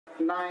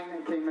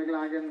9 King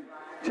McLagan,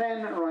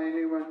 10 Ryan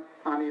Newman,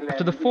 and 11.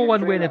 After the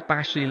 4-1 win at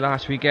Bashley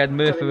last weekend,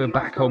 Merthyr were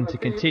back home to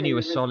continue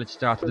a solid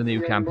start to the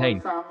new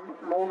campaign. Sam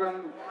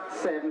Morgan,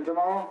 7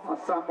 tomorrow.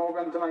 Sam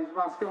Morgan tonight's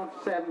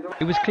mascot, 7 tomorrow.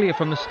 It was clear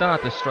from the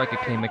start that striker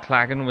King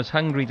McLagan was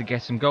hungry to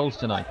get some goals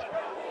tonight.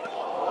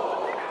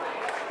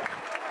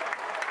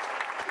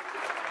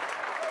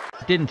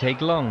 It didn't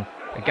take long.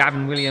 A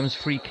Gavin Williams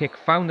free kick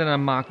found an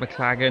unmarked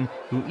McLagan,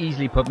 who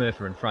easily put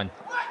Merthyr in front.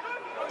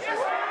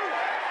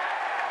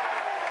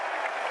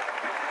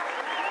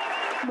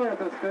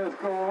 Merthyr's first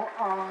goal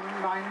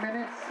on 9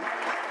 minutes.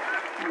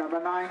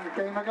 Number 9,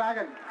 King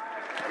McLagan.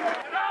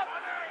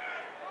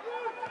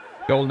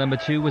 Goal number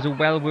 2 was a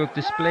well-worked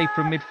display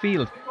from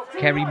midfield.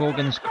 Kerry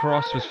Morgan's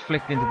cross was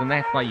flicked into the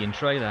net by Ian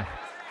Trailer.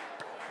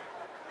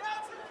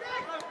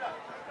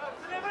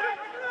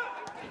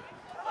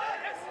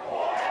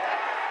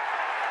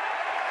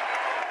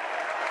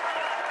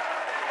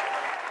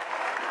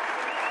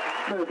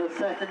 Merthyr's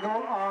second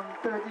goal on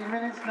 13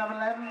 minutes. Number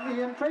 11,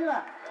 Ian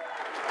Trailer.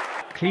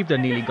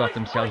 Clevedon nearly got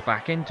themselves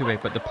back into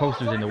it, but the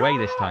post was in the way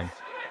this time.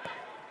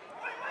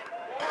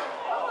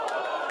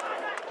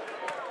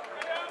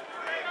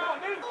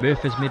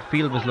 Merthyr's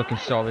midfield was looking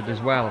solid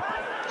as well.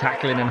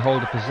 Tackling and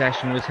hold of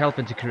possession was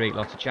helping to create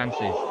lots of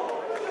chances.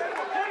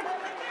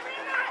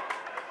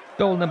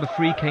 Goal number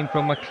 3 came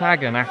from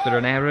McLagan after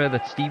an error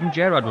that Stephen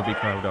Gerrard would be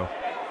proud of.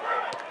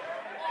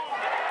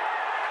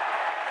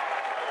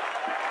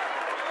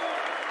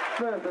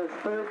 Merthyr's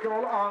third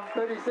goal on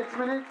 36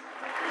 minutes.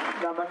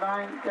 Number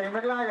 9, King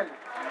McLagan.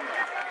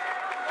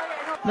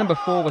 Number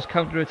 4 was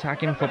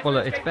counter-attacking football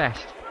at its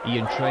best.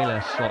 Ian Trailer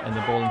slotting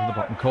the ball into the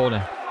bottom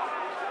corner.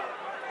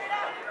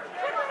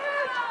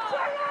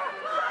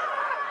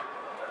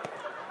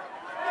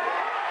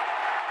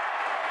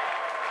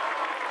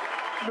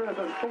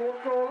 Merthyr's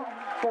fourth goal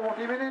on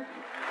 40 minutes.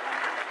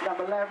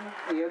 Number 11,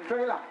 Ian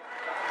Trailer.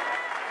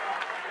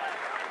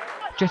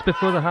 Just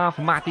before the half,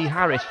 Matty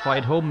Harris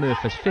fired home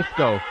Merthyr's 5th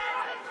goal.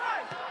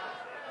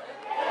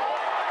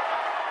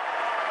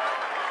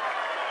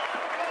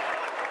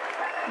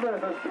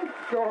 Merthyr's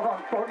 5th goal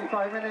on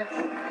 45 minutes.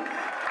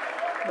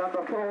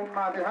 Number 4,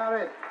 Matty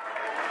Harris.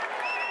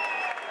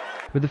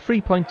 With the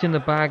 3 points in the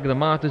bag, the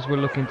Martyrs were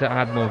looking to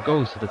add more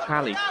goals to the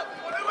tally.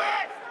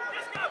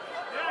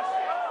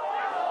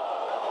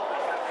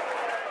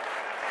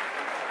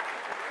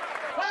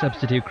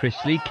 Substitute Chris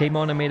Lee came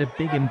on and made a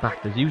big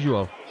impact as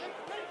usual.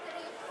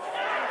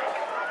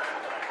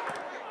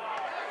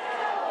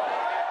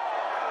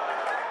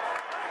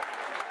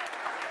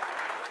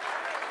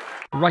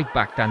 Right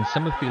back Dan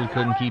Summerfield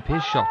couldn't keep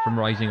his shot from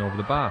rising over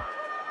the bar.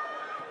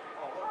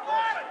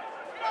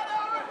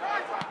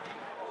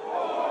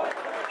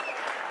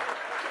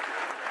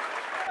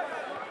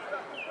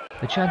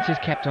 The chances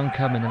kept on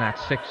coming, and that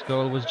 6th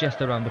goal was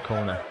just around the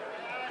corner.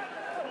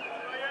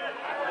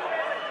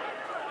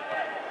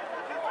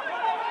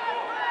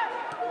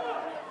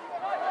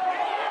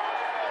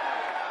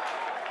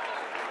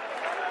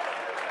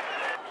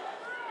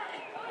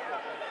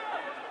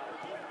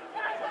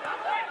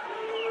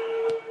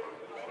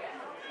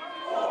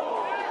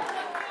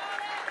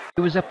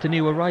 It was up to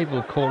new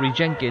arrival Corey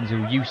Jenkins, who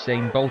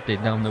Usain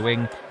bolted down the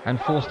wing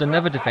and forced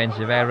another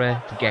defensive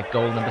error to get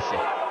goal number 6.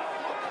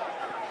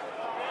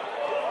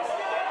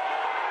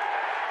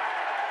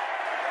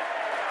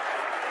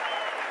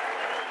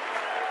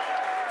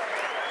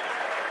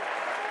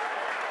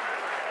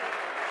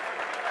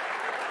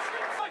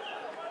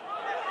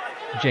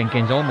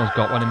 Jenkins almost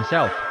got one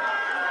himself.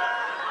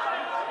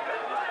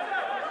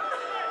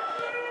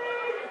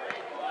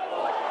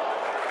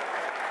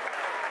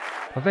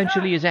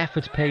 Eventually his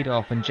efforts paid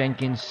off and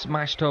Jenkins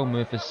smashed home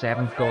with his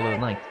 7th goal of the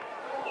night.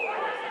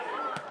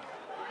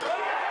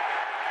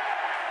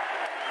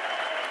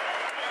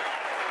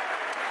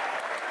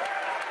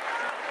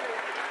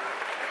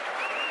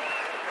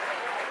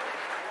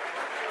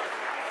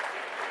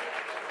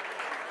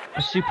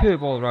 A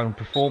superb all-round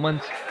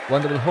performance,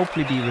 one that will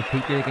hopefully be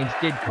repeated against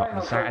Didcot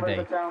on Saturday.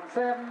 Merthyr Town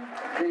 7,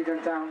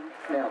 Clevedon Town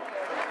 0.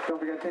 Don't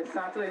forget this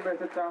Saturday,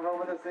 Merthyr Town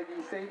over the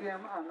Cigg-e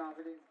Stadium and that's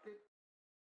against Didcot.